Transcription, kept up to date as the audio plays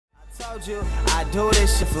I do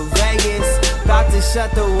this shit for Vegas. About to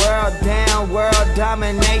shut the world down. World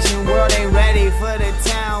domination. World ain't ready for the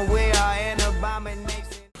town. We are an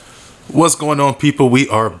abomination. What's going on, people? We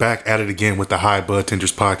are back at it again with the High Bud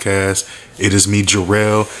Tenders podcast. It is me,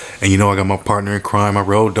 Jarrell, and you know I got my partner in crime, my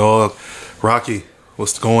road dog, Rocky.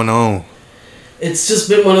 What's going on? It's just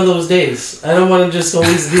been one of those days. I don't want to just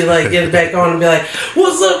always be like, get it back on and be like,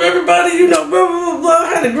 what's up, everybody? You know, blah, blah, blah, blah.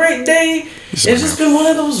 Had a great day. It's just been one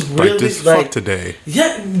of those really, this fuck today.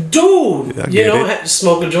 Yeah, dude. You know, had to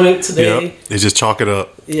smoke a joint today. Yep. They just chalk it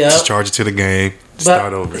up. Yeah. Just charge it to the game.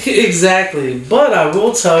 Start over. Exactly. But I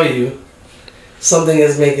will tell you, something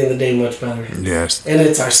is making the day much better. Yes. And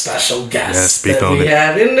it's our special guest that we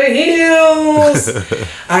have in the hills.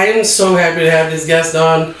 I am so happy to have this guest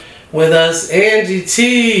on with us, Angie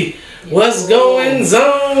T. What's going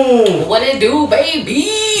on? What it do, baby?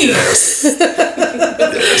 Yes.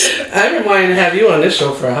 I've been wanting to have you on this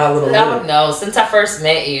show for a hot little minute. No, since I first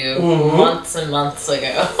met you months and months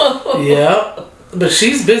ago. Yeah. But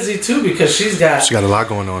she's busy too because she got a lot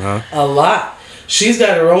going on, huh? A lot. She's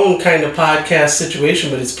got her own kind of podcast situation,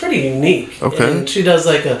 but it's pretty unique. Okay. And she does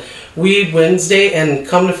like a Weed Wednesday, and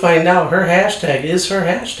come to find out, her hashtag is her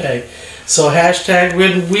hashtag. So hashtag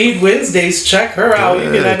Weed Wednesdays, check her out.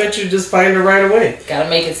 I bet you just find her right away. Gotta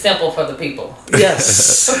make it simple for the people.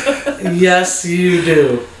 Yes. Yes, you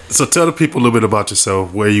do. So tell the people a little bit about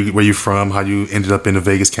yourself, where you from, how you ended up in the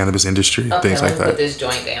Vegas cannabis industry, things like that. Put this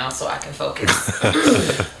joint down so I can focus.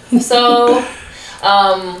 So,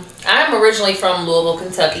 I'm originally from Louisville,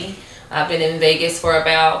 Kentucky. I've been in Vegas for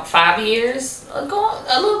about 5 years, a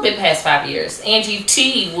little bit past 5 years. Angie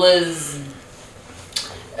T was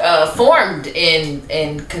formed in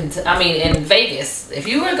Vegas. If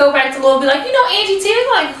you were to go back to Louisville, be like, you know Angie T,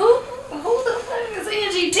 I'm like, who the fuck is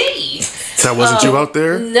Angie T? That wasn't you out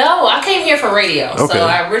there? No, I came here for radio. Okay. So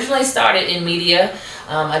I originally started in media.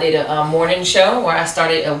 I did a morning show where I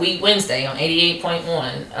started a Weed Wednesday on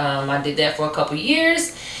 88.1. I did that for a couple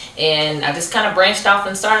years, and I just kind of branched off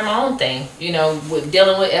and started my own thing. You know, with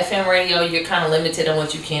dealing with FM radio, you're kind of limited on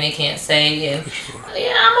what you can and can't say, and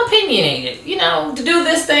yeah, I'm opinionated. You know, to do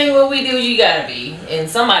this thing, what we do, you gotta be, and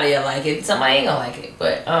somebody will like it, somebody ain't gonna like it,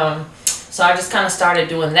 but so I just kind of started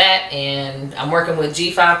doing that, and I'm working with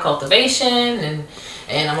G5 Cultivation,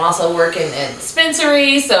 and I'm also working at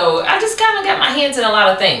dispensary, so I just kind of got my hands in a lot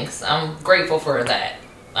of things. I'm grateful for that,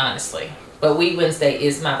 honestly. But Weed Wednesday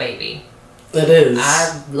is my baby. It is.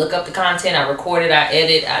 I look up the content, I record it, I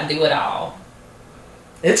edit, I do it all.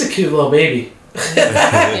 It's a cute little baby.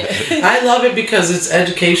 I love it because it's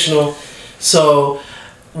educational. So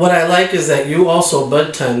what I like is that you also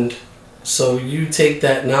bud tend. So you take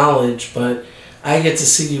that knowledge, but I get to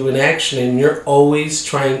see you in action, and you're always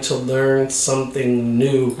trying to learn something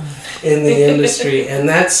new in the industry, and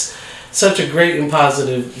that's such a great and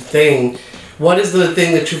positive thing. What is the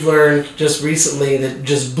thing that you've learned just recently that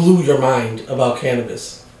just blew your mind about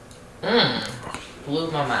cannabis?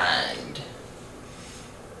 Blew my mind.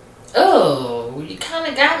 Oh, you kind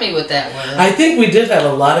of got me with that one. I think we did have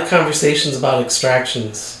a lot of conversations about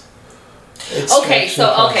extractions.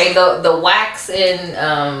 The wax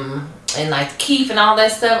and like keef and all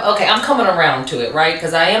that stuff. Okay, I'm coming around to it, right?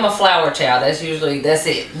 Because I am a flower child. That's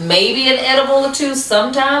it. Maybe an edible or two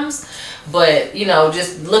sometimes, but you know,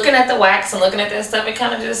 just looking at the wax and looking at that stuff, it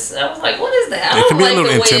kind of just, I was like, what is that? It can be a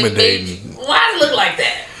little intimidating. Why does it look like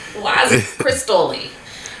that? Why is it crystal-y?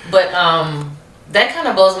 But that kind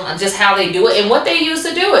of blows my mind, just how they do it and what they use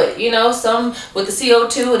to do it. You know, some with the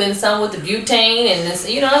CO2 and then some with the butane, and this,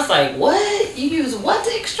 you know, it's like, what? You use what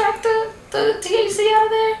to extract the THC out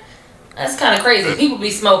of there? That's kind of crazy. People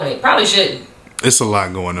be smoking it. Probably shouldn't. It's a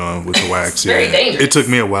lot going on with the wax. It's very dangerous. It took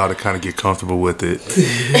me a while to kind of get comfortable with it,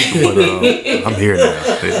 but I'm here now.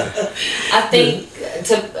 Yeah. I think,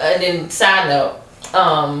 and then side note,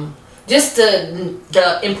 just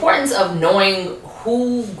the importance of knowing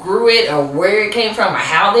who grew it or where it came from or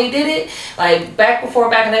how they did it. Like back in the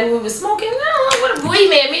day when we was smoking, what a weed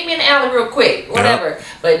man, meet me in the alley real quick, whatever. Yeah.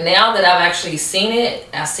 But now that I've actually seen it,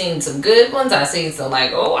 I've seen some good ones. I've seen some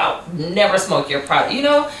like, oh, I'll never smoke your product. You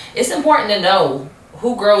know, it's important to know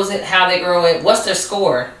who grows it, how they grow it, what's their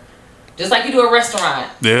score. Just like you do a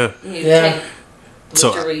restaurant. Yeah. Yeah.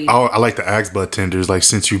 So I like to ask bud tenders, like,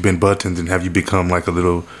 since you've been bud tending, have you become like a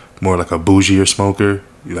little more like a bougier smoker?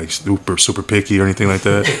 You like super picky or anything like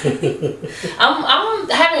that? I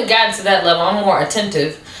haven't gotten to that level. I'm more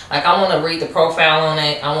attentive. Like, I want to read the profile on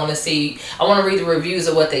it. I want to read the reviews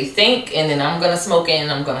of what they think, and then I'm gonna smoke it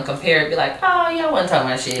and I'm gonna compare it. Be like, oh yeah, I wasn't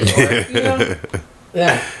talking about shit. Or, you know?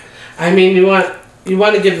 Yeah, I mean, you want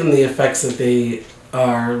to give them the effects that they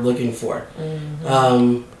are looking for.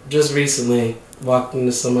 Mm-hmm. just recently walked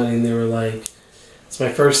into somebody and they were like, it's my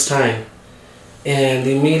first time. And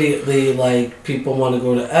immediately, like, people want to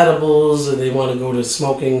go to edibles or they want to go to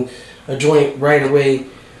smoking a joint right away.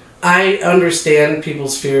 I understand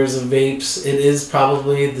people's fears of vapes. It is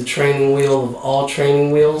probably the training wheel of all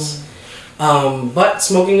training wheels. But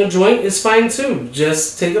smoking a joint is fine too.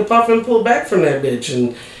 Just take a puff and pull back from that bitch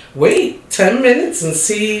and wait 10 minutes and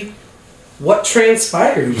see what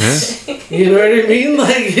transpires. Yeah. You know what I mean?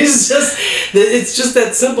 Like, it's just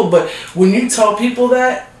that simple. But when you tell people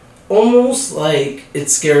that, almost like it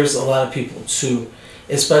scares a lot of people too,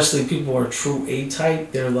 especially people who are true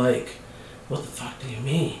A-type. They're like, what the fuck do you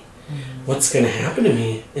mean? What's going to happen to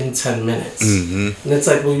me in 10 minutes? And it's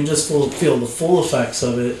like, well, you just feel the full effects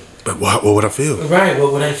of it. But what would I feel? Right,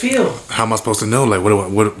 what would I feel? How am I supposed to know? Like,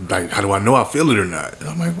 like, how do I know I feel it or not? And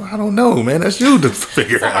I'm like, well, I don't know, man. That's you to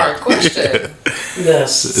figure It's a out. hard question.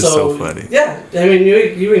 Yes. It's so funny. Yeah, I mean,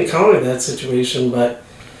 you encounter that situation, but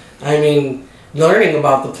I mean, learning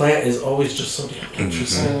about the plant is always just so damn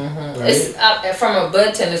interesting. Right? It's from a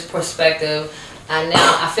bud tender's perspective.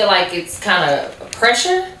 I feel like it's kind of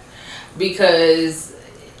pressure, because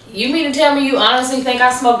you mean to tell me you honestly think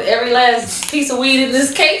I smoked every last piece of weed in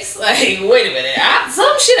this case? Like, wait a minute.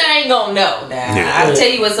 Some shit I ain't gonna know. Now, I'll tell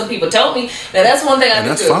you what some people told me. Now, that's one thing I do.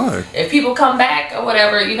 That's fine. If people come back or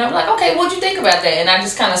whatever, you know, I'm like, okay, what'd you think about that? And I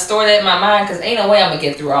just kind of store that in my mind, because ain't no way I'm gonna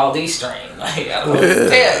get through all these strains. Like, I don't know what to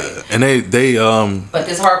tell you. And they But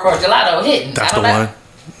this hardcore gelato hitting. That's the one.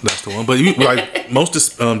 That's the one. But you, like, most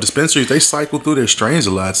dispensaries, they cycle through their strains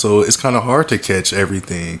a lot, so it's kind of hard to catch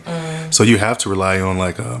everything. So you have to rely on,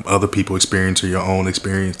 like, other people's experience or your own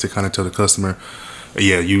experience to kind of tell the customer,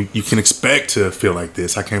 yeah, you can expect to feel like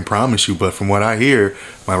this. I can't promise you, but from what I hear,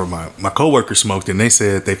 my coworkers smoked it and they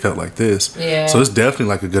said they felt like this. Yeah. So it's definitely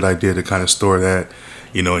like a good idea to kind of store that,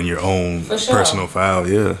 you know, in your own personal file.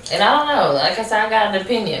 Yeah. And I don't know. Like I said, I got an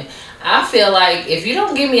opinion. I feel like if you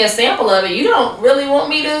don't give me a sample of it, you don't really want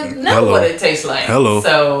me to know what it tastes like.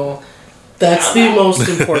 So that's the most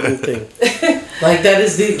important thing. Like, that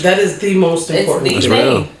is the most important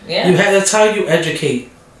thing. Yeah. That's how you educate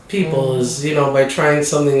people, is, you know, by trying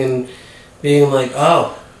something and being like,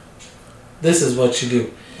 oh, this is what you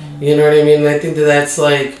do. You know what I mean? And I think that's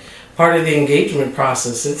like part of the engagement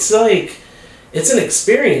process. It's like, it's an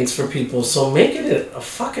experience for people, so make it a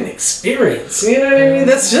fucking experience. You know what I mean?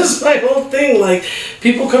 That's just my whole thing. Like,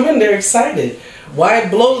 people come in, they're excited. Why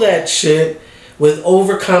blow that shit with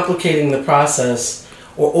overcomplicating the process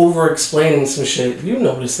or over-explaining some shit? You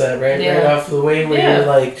notice that, right? Yeah. Right off the way, where you're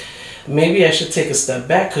like, maybe I should take a step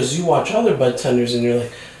back, because you watch other bud tenders and you're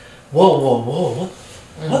like, whoa,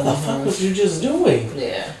 what the fuck was you just doing?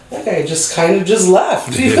 Yeah. That guy just kind of just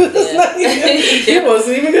left. He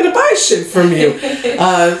wasn't even going to buy shit from you.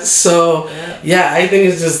 So, yeah, I think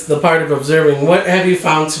it's just the part of observing. What have you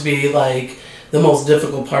found to be, like, the most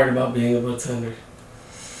difficult part about being a bud tender?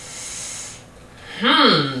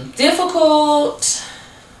 Difficult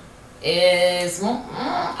is,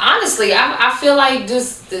 honestly, I feel like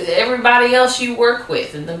just everybody else you work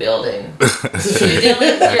with in the building.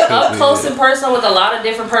 You're up close and personal with a lot of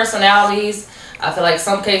different personalities. I feel like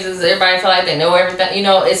some cases everybody feel like they know everything. You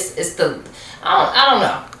know, it's the, I don't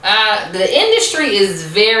know. The industry is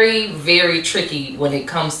very, very tricky when it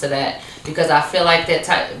comes to that, because I feel like that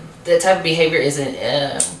type of behavior isn't.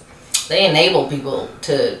 They enable people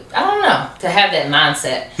to, I don't know, to have that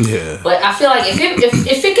mindset. Yeah. But I feel like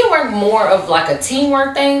if it can work more of like a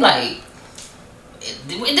teamwork thing, like,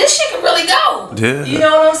 this shit can really go. Yeah. You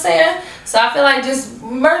know what I'm saying? So I feel like just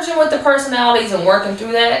merging with the personalities and working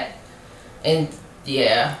through that. And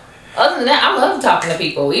yeah. Other than that, I love talking to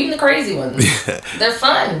people, even the crazy ones. Yeah. They're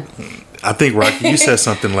fun. I think, Rocky, you said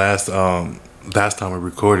something last time we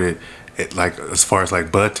recorded. Like, as far as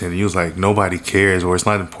like bud tending, you was like, nobody cares, or it's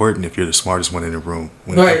not important if you're the smartest one in the room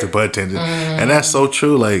when it comes to bud tending. And that's so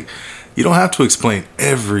true. Like, you don't have to explain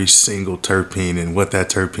every single terpene and what that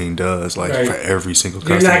terpene does, like, for every single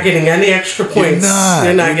customer. You're not getting any extra points.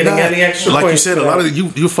 You're not getting any extra points. Like you said, a lot of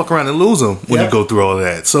you fuck around and lose them when you go through all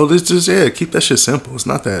that. So this just keep that shit simple. It's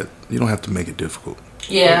not that you don't have to make it difficult.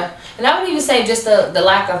 Yeah, and I would even say just the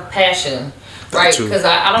lack of passion. Right, because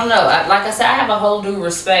I don't know. Like I said, I have a whole new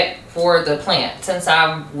respect for the plant. Since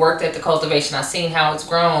I've worked at the cultivation, I've seen how it's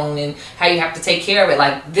grown and how you have to take care of it.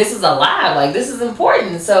 Like, this is alive. Like, this is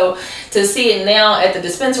important. So to see it now at the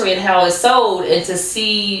dispensary and how it's sold, and to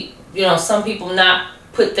see, you know, some people not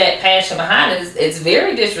put that passion behind it, it's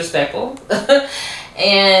very disrespectful.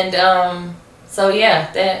 And so yeah,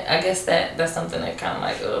 I guess that's something that kind of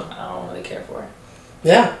like, I don't really care for.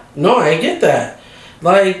 Yeah, no, I get that.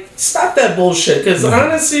 Like, stop that bullshit. Because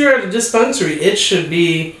honestly, you're at a dispensary. It should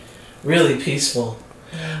be really peaceful.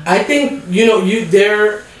 I think,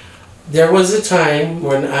 there was a time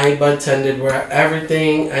when I bud-tended where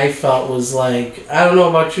everything I felt was like, I don't know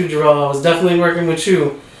about you, Jarrell, I was definitely working with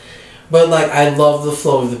you, but like I love the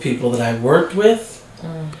flow of the people that I worked with.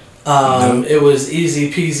 It was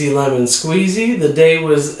easy peasy lemon squeezy. The day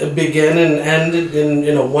was began and ended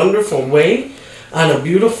in a wonderful way, on a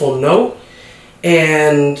beautiful note,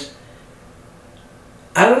 and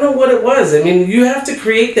I don't know what it was. I mean, you have to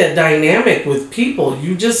create that dynamic with people.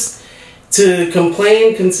 You just, to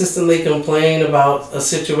consistently complain about a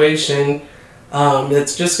situation,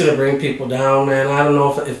 that's just going to bring people down, man. I don't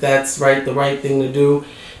know if that's the right thing to do.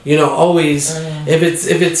 Always, if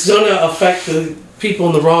it's going to affect the people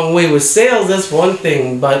in the wrong way with sales, that's one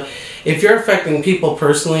thing. But if you're affecting people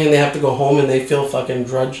personally and they have to go home and they feel fucking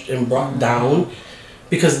drudged and brought down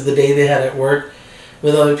because of the day they had at work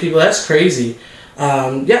with other people, that's crazy.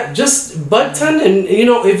 Just bud tend, and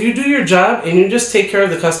if you do your job and you just take care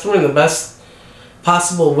of the customer in the best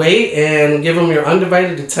possible way and give them your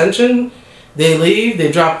undivided attention, they leave,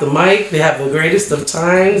 they drop the mic, they have the greatest of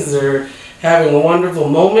times, they're having a wonderful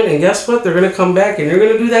moment, and guess what? They're gonna come back and you're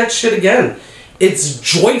gonna do that shit again. It's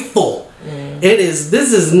joyful. This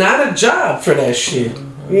is not a job for that shit.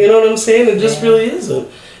 You know what I'm saying? It just really isn't.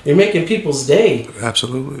 You're making people's day.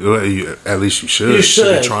 Absolutely. Well, at least you should. You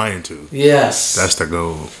should be trying to. Yes. That's the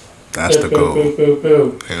goal. That's the goal.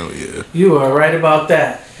 Hell yeah. You are right about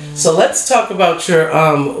that. So let's talk about your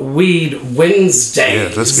Weed Wednesdays.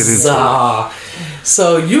 Yeah, let's get into it.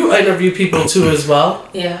 So you interview people too as well.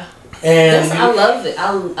 Yeah. And I love it.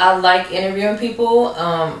 I like interviewing people,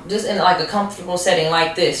 just in like a comfortable setting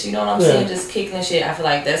like this. You know what I'm saying? Just kicking the shit. I feel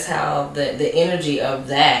like that's how the energy of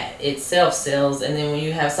that itself sells. And then when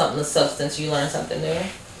you have something of substance, you learn something new.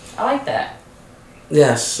 I like that.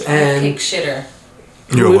 Yes, I'm and a kick shitter.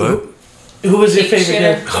 You're what? Who was your Kick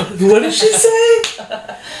favorite? shitter. What did she say?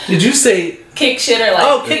 Did you say? Kick shitter,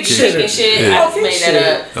 like kick kicking shitter. shit. Yeah. I just made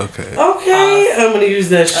that up. Okay. Okay, I'm gonna use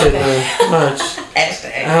that shit much.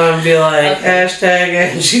 Hashtag. I'm gonna be like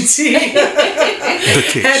hashtag NGT. The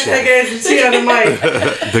kick Hashtag shitter. NGT on the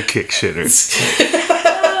mic. The kick shitter.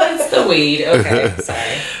 It's the weed. Okay,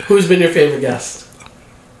 sorry. Who's been your favorite guest?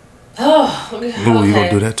 Oh, okay. Ooh, you gonna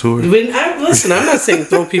do that to her? Listen, I'm not saying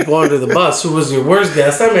throw people under the bus. Who was your worst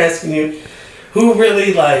guest? I'm asking you, who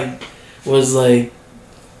really was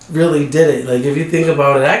really did it? Like, if you think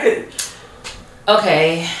about it, I could.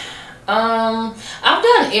 Okay. I've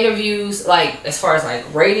done interviews like as far as like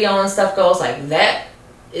radio and stuff goes, like that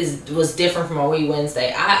was different from a Weed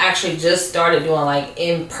Wednesday. I actually just started doing like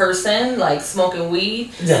in person, like smoking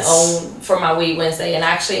weed for my Weed Wednesday, and I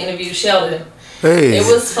actually interviewed Sheldon. Hey. It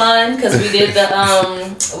was fun because we did the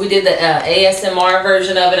ASMR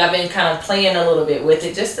version of it. I've been kind of playing a little bit with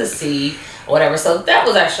it just to see whatever. So that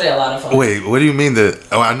was actually a lot of fun. Wait, what do you mean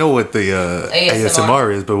I know what the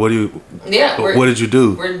ASMR is, but what do you? Yeah. What did you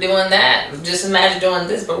do? We're doing that. Just imagine doing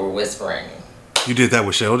this, but we're whispering. You did that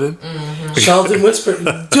with Sheldon? Mm-hmm. Sheldon whispered,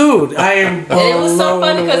 dude, I am. And it was so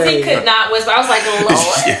funny because he could not whisper. I was like, Lord.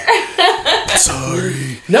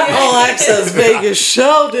 Sorry. Not All Access Vegas,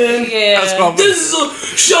 Sheldon. Yeah. This is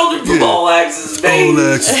Sheldon from All Access Vegas.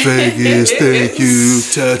 All Access Vegas, thank you.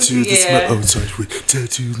 Tattoo the smoke. Oh, sorry.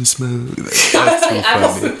 Tattoo the smoke. That's too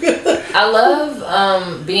funny. I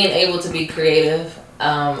love being able to be creative.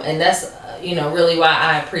 And that's, really why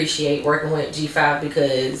I appreciate working with G5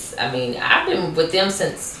 because, I've been with them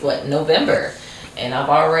since, November. And I've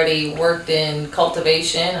already worked in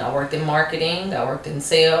cultivation, I worked in marketing, I worked in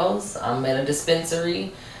sales, I'm at a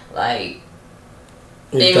dispensary.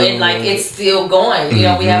 It's still going.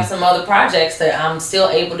 We have some other projects that I'm still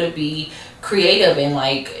able to be creative and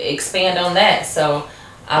expand on that. So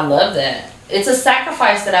I love that. It's a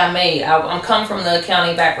sacrifice that I made. I'm come from the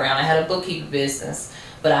accounting background. I had a bookkeeping business.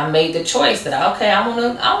 But I made the choice that I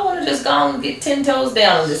want to just go and get 10 toes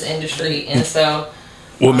down in this industry, and so.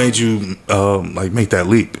 What made you make that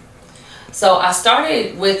leap? So I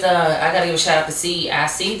started with I gotta give a shout out to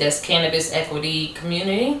CEIC, that's Cannabis Equity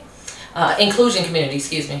Community, Inclusion Community,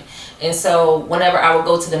 excuse me. And so whenever I would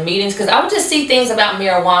go to the meetings, because I would just see things about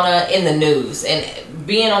marijuana in the news, and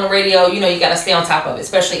being on the radio, you gotta stay on top of it,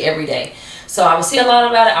 especially every day. So I would see a lot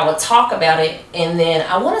about it. I would talk about it, and then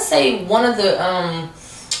I want to say one of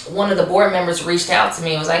the board members reached out to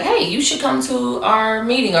me and was like, hey, you should come to our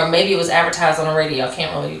meeting, or maybe it was advertised on the radio. I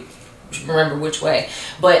can't really remember which way,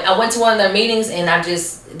 but I went to one of their meetings and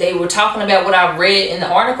they were talking about what I read in the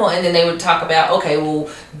article, and then they would talk about, okay, well,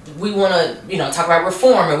 we want to, talk about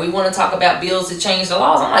reform, and we want to talk about bills to change the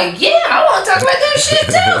laws. I'm like, yeah, I want to talk about that shit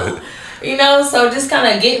too. You know, so just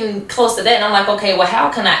kind of getting close to that. And I'm like, okay, well,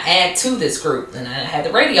 how can I add to this group? And I had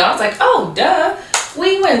the radio. I was like, oh, duh,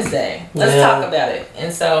 We Wednesday. Let's talk about it.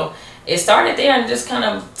 And so it started there and just kind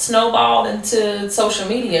of snowballed into social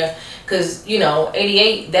media. Because,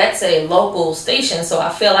 88, that's a local station. So I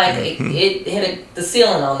feel like it hit the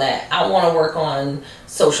ceiling on that. I want to work on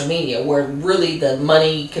social media where really the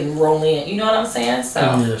money can roll in. You know what I'm saying? So,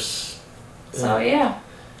 Yes. So, yeah.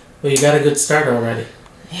 Well, you got a good start already.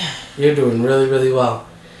 Yeah. You're doing really, really well.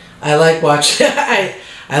 I like watching I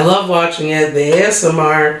love watching it. The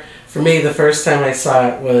ASMR, for me, the first time I saw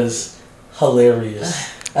it was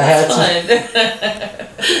hilarious. I was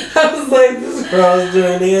like, this girl's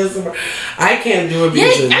doing ASMR. I can't do it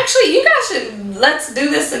because... Yeah, actually, you guys should... Let's do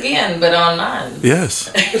this again, but online. Yes.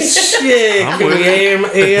 Shit, can we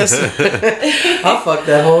ASMR? I'll fuck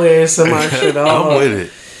that whole ASMR shit all I'm up. with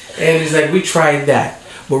it. And he's like, we tried that.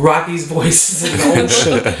 But Rocky's voice is in the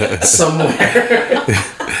ocean somewhere.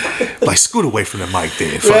 Like, scoot away from the mic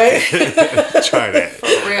then. Fuck Right? it. Try that. For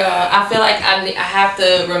real. I feel like I have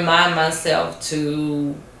to remind myself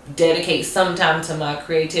to dedicate some time to my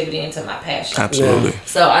creativity and to my passion. Absolutely.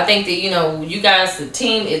 So I think that, you guys, the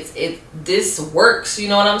team, this works, you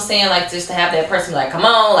know what I'm saying? Like, just to have that person like, come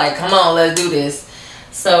on, let's do this.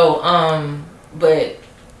 So, but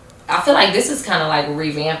I feel like this is kind of like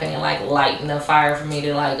revamping and like lighting the fire for me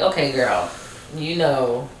to like, okay, girl, you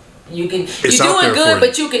can, you're doing good,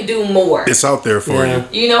 but you can do more. It's out there for you.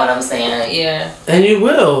 You know what I'm saying? Yeah. And you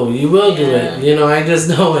will do it. I just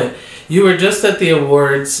know it. You were just at the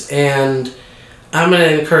awards, and I'm going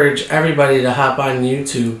to encourage everybody to hop on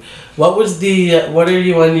YouTube. What are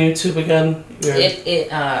you on YouTube again?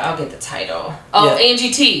 I'll get the title. Oh, yeah.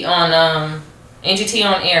 Angie T on Angie T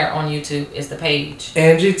on Air on YouTube is the page.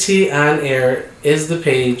 Angie T on Air is the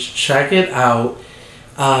page. Check it out.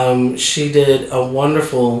 She did a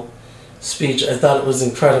wonderful speech. I thought it was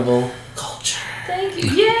incredible. Culture. Thank you.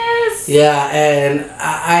 Yes. Yeah, and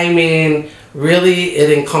I mean, really, it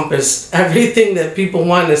encompassed everything that people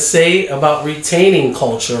want to say about retaining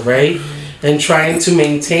culture, right? Mm-hmm. And trying to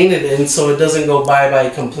maintain it, and so it doesn't go bye-bye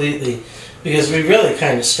completely, because we really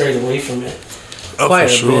kind of strayed away from it. Oh, for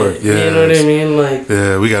sure. Yeah. You know what I mean? Like,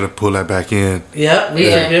 yeah, we got to pull that back in. Yeah, we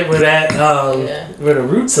forget where that where the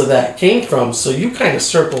roots of that came from. So you kind of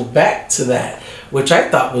circled back to that, which I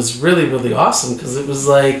thought was really, really awesome, because it was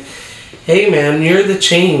like, hey man, you're the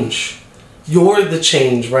change. You're the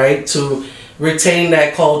change, right? To retain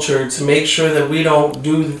that culture, to make sure that we don't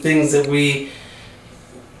do the things that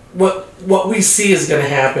what we see is going to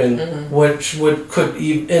happen, which could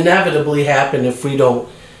inevitably happen if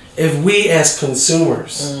we as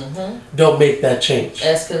consumers don't make that change.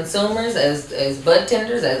 As consumers, as bud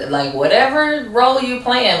tenders, as like whatever role you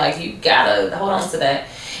playing, like you gotta hold on to that.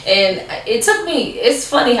 And it took me, it's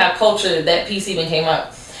funny how culture, that piece even came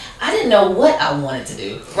up. I didn't know what I wanted to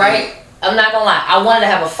do, right? I'm not gonna lie. I wanted to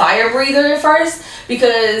have a fire breather at first,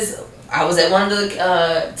 because I was at one of the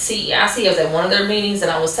CEIC, I was at one of their meetings,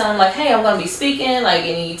 and I was telling them, like, hey, I'm going to be speaking, like,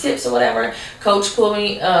 any tips or whatever. Coach pulled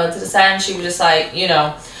me to the side, and she was just like,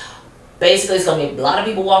 basically it's going to be a lot of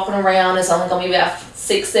people walking around. It's only going to be about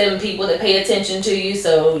 6-7 people that pay attention to you,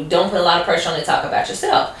 so don't put a lot of pressure on to talk about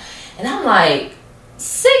yourself. And I'm like,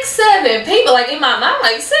 6-7 people, like in my mind,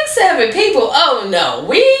 like 6-7 people, oh no,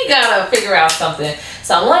 we gotta figure out something.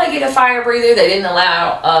 So I want to get a fire breather. They didn't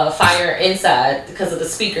allow fire inside because of the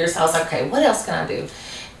speakers. So I was like, okay, what else can I do?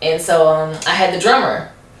 And so I had the drummer.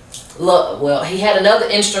 Well, he had another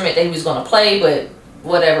instrument that he was going to play, but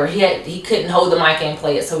whatever, he couldn't hold the mic and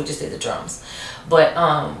play it, so we just did the drums. But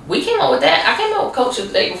we came up with that. I came up with Culture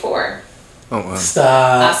the day before. Oh, wow.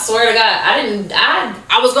 Stop. I swear to God,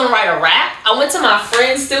 I was gonna write a rap. I went to my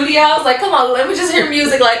friend's studio. I was like, come on, let me just hear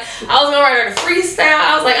music. Like, I was gonna write a freestyle.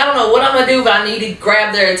 I was like, I don't know what I'm gonna do, but I need to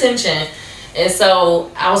grab their attention. And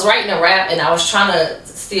so I was writing a rap, and I was trying to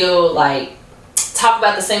still like talk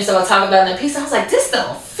about the same stuff I talk about in that piece. I was like, this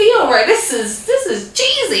don't feel right. This is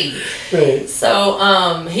cheesy. Right. So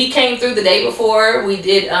he came through the day before. We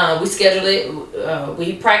scheduled it.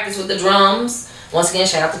 We practiced with the drums. Once again,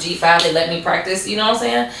 shout out to G5. They let me practice, you know what I'm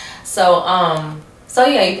saying? So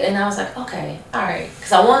yeah, and I was like, okay, all right.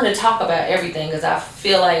 Because I wanted to talk about everything, because I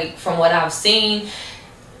feel like from what I've seen,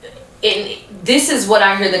 this is what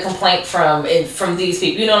I hear the complaint from these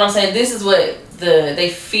people. You know what I'm saying? This is what they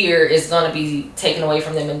fear is going to be taken away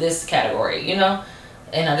from them in this category, you know?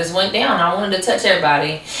 And I just went down. I wanted to touch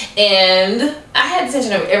everybody. And I had the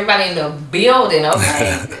attention of everybody in the building,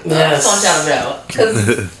 okay? Yes. I just want y'all to know. Because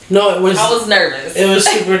I was nervous. It was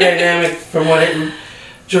super dynamic from what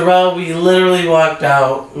Jarrell, we literally walked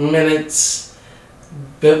out minutes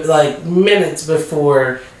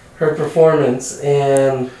before her performance,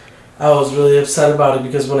 and I was really upset about it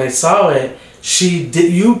because when I saw it,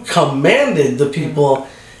 you commanded the people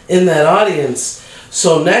in that audience.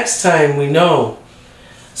 So next time we know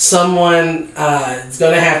someone is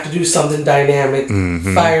gonna have to do something dynamic,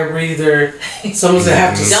 fire breather. Someone's gonna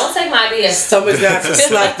have to. Don't take my idea. Someone's gonna have to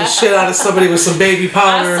slap the shit out of somebody with some baby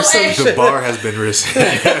powder or some The shit. bar has been risen.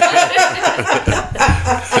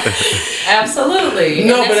 Absolutely.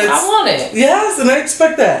 No, And but that's what it's- I wanted. Yes, and I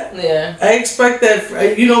expect that. Yeah. I expect that,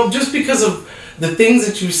 just because of the things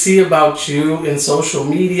that you see about you in social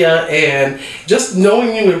media and just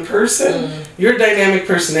knowing you in person, you're a dynamic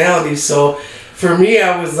personality. So for me,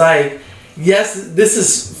 I was like, yes, this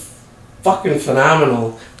is fucking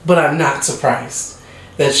phenomenal, but I'm not surprised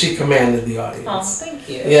that she commanded the Oh, audience. thank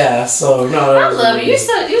you. Yeah, so no. I love you.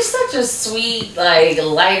 You're such a sweet, like,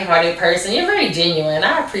 lighthearted person. You're very genuine.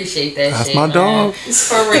 I appreciate that. That's shit, my man. dog.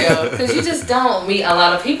 For real, because you just don't meet a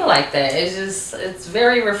lot of people like that. It's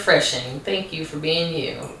very refreshing. Thank you for being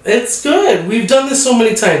you. It's good. We've done this so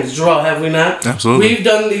many times, Joel, have we not? Absolutely. We've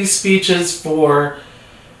done these speeches for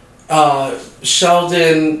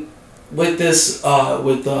Sheldon with this,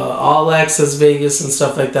 with All Access Vegas and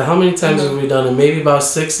stuff like that. How many times have we done it? Maybe about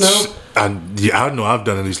 6 now? I know I've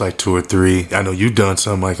done at least like 2 or 3. I know you've done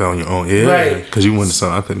something like that on your own. Yeah. Right. Because you went to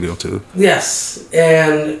something I couldn't go to. Yes.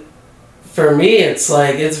 And for me, it's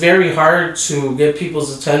like, it's very hard to get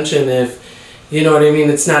people's attention if, you know what I mean,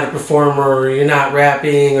 it's not a performer or you're not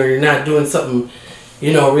rapping or you're not doing something,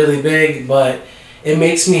 really big. But it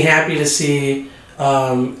makes me happy to see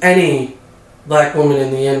any black woman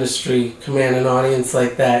in the industry command an audience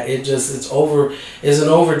like that. It's an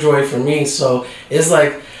overjoy for me. So it's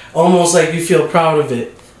like almost like you feel proud of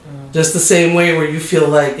it. Just the same way where you feel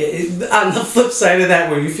like on the flip side of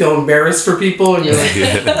that, where you feel embarrassed for people and you're like,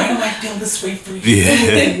 why do I feel this way for you?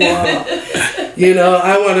 Yeah.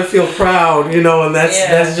 I want to feel proud, and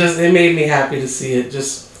that's just, it made me happy to see it.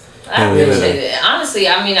 Just I appreciate it. Honestly,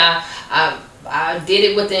 I mean, I did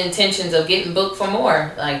it with the intentions of getting booked for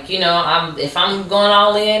more. Like, if I'm going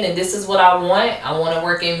all in and this is what I want to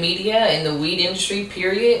work in media, in the weed industry,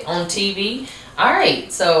 period, on TV. All right,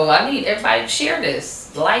 so I need everybody to share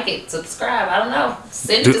this, like it, subscribe. I don't know,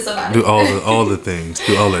 send it to somebody. Do all the things.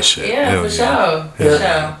 Do all that shit. Yeah, Hell for sure. For sure.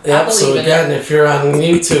 I Yep, so believe in again, it. if you're on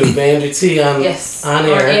YouTube, Andrew T on Yes. on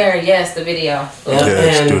air. Yes, the video. Yep,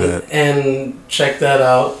 let's do that. and check that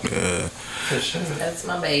out. Yeah. For sure. That's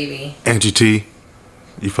my baby. Angie T,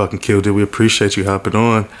 you fucking killed it. We appreciate you hopping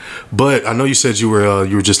on. But I know you said you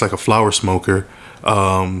were just like a flower smoker.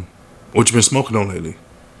 What you been smoking on lately?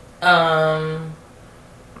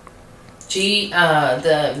 The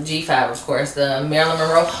G5, of course, the Marilyn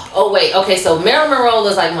Monroe. Oh wait, okay, so Marilyn Monroe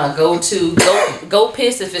is like my go-to go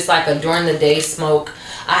piss if it's like a during the day smoke.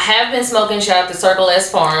 I have been smoking. Shout out to Circle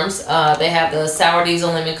S Farms. They have the Sour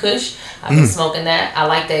Diesel Lemon Kush. I've been smoking that. I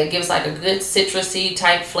like that. It gives like a good citrusy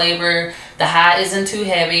type flavor. The high isn't too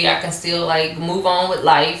heavy. I can still like move on with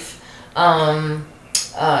life.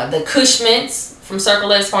 The Kush Mints from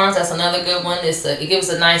Circle S Farms. That's another good one. It gives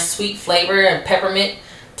a nice sweet flavor and peppermint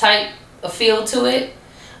type a feel to it.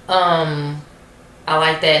 I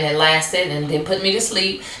like that, and it lasted and then put me to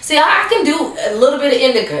sleep. See, I can do a little bit of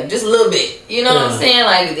indica, just a little bit. You know what I'm saying?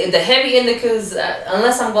 Like the heavy indicas,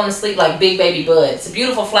 unless I'm going to sleep, like Big Baby Bud. It's a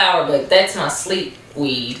beautiful flower, but that's my sleep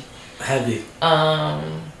weed. Heavy. I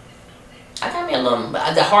got me a little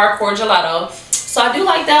the hardcore gelato, so I do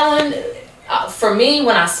like that one. For me,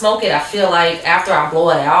 when I smoke it, I feel like after I blow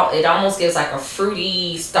it out, it almost gives like a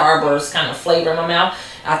fruity Starburst kind of flavor in my mouth.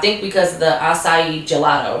 I think because of the acai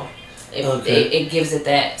gelato, it gives it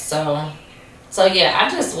that. So yeah, I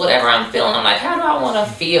just whatever I'm feeling, I'm like, how do I want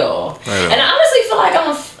to feel? And I honestly feel like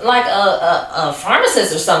I'm a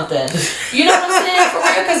pharmacist or something. You know what I'm saying? For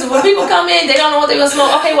real, because when people come in, they don't know what they're gonna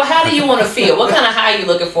smoke. Okay, well, how do you want to feel? What kind of high you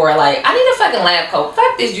looking for? Like, I need a fucking lab coat.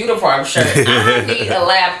 Fuck this uniform shirt. I need a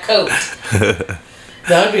lab coat.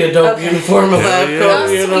 That would be a dope uniform, a lab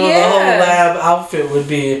coat. Yeah. The whole lab outfit would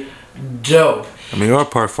be dope. I mean, you are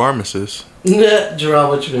part pharmacist. Jarrell,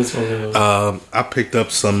 what you been smoking on? I picked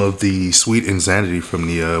up some of the Sweet Insanity from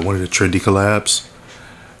the one of the trendy collabs.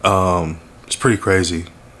 It's pretty crazy.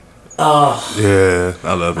 Oh, Yeah,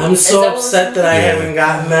 I love it. I'm so upset that I Yeah. haven't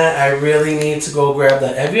gotten that. I really need to go grab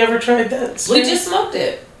that. Have you ever tried that? We just smoked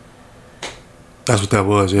it. That's what that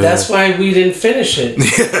was. Yeah. That's why we didn't finish it.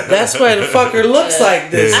 That's why the fucker looks like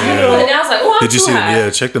this. Yeah. You And know. I was like, oh, I'm Did you too see? high. Yeah,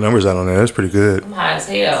 check the numbers out on there. That's pretty good. I'm high as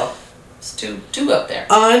hell. It's two up there.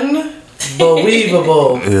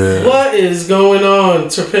 Unbelievable. Yeah. What is going on?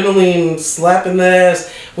 Terpenoline slapping the ass,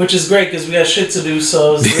 which is great because we got shit to do,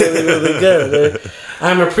 so it's really, really good.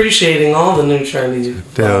 I'm appreciating all the new trendy.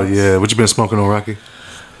 Hell yeah. What you been smoking on, Rocky?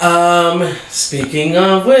 Speaking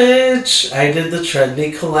of which, I did the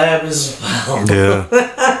trendy collab as well. Yeah.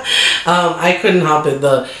 I couldn't help it.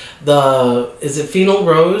 The is it Final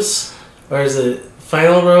Rose or is it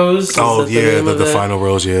Final Rose? Oh yeah, the Final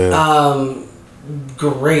Rose. Yeah.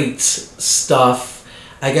 Great stuff.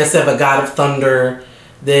 I guess they have a God of Thunder.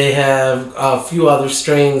 They have a few other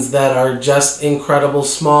strains that are just incredible.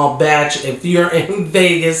 Small batch. If you're in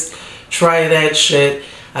Vegas, try that shit.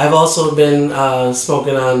 I've also been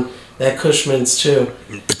smoking on that Cushman's too.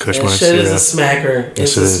 The Cushman's, that shit is a smacker.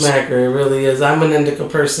 Yes, It's a smacker. It really is. I'm an indica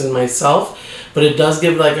person myself, but it does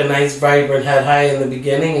give like a nice vibrant head high in the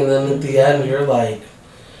beginning, and then at the end you're like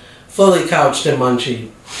fully couched in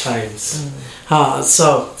munchy times.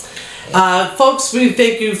 Folks, we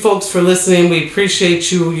thank you folks for listening. We appreciate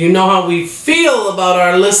you. You know how we feel about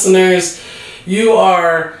our listeners. You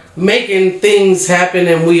are making things happen,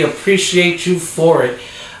 and we appreciate you for it.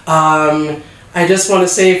 I just want to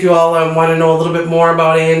say, if you all want to know a little bit more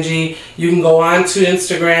about Angie, you can go on to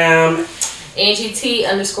Instagram.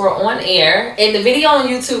 AngieT_on-air. And the video on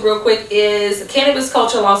YouTube, real quick, is Cannabis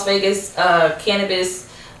Culture Las Vegas Cannabis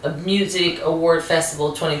Music Award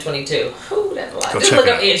Festival 2022. Ooh, that's a lot. Just look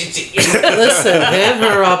up Angie T. Listen, hit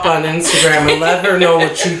her up on Instagram and let her know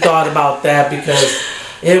what you thought about that, because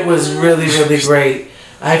it was really, really great.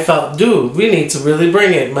 I felt, dude, we need to really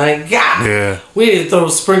bring it. My God. Yeah. We need to throw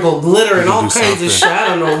sprinkled glitter and all kinds of shit. I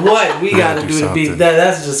don't know what we got to do to beat that.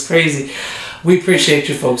 That's just crazy. We appreciate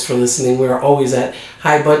you folks for listening. We are always at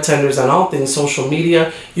High Bud Tenders on all things social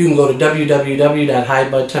media. You can go to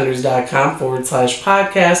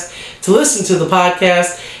www.highbudtenders.com/podcast to listen to the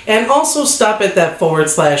podcast, and also stop at that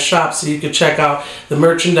 /shop so you can check out the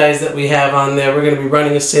merchandise that we have on there. We're going to be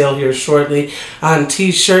running a sale here shortly on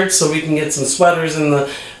t-shirts, so we can get some sweaters in the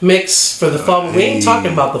mix for the fall. But we ain't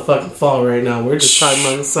talking about the fucking fall right now. We're just talking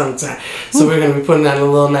about the summertime. So we're going to be putting on a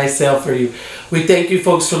little nice sale for you. We thank you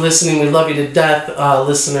folks for listening. We love you to death,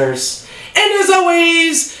 listeners. And as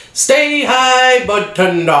always, stay high, bud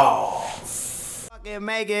tender. Fucking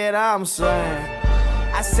make it, I'm saying.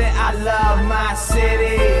 I said I love my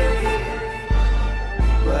city,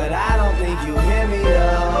 but I don't think you hear me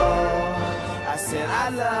though. I said I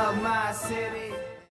love my city.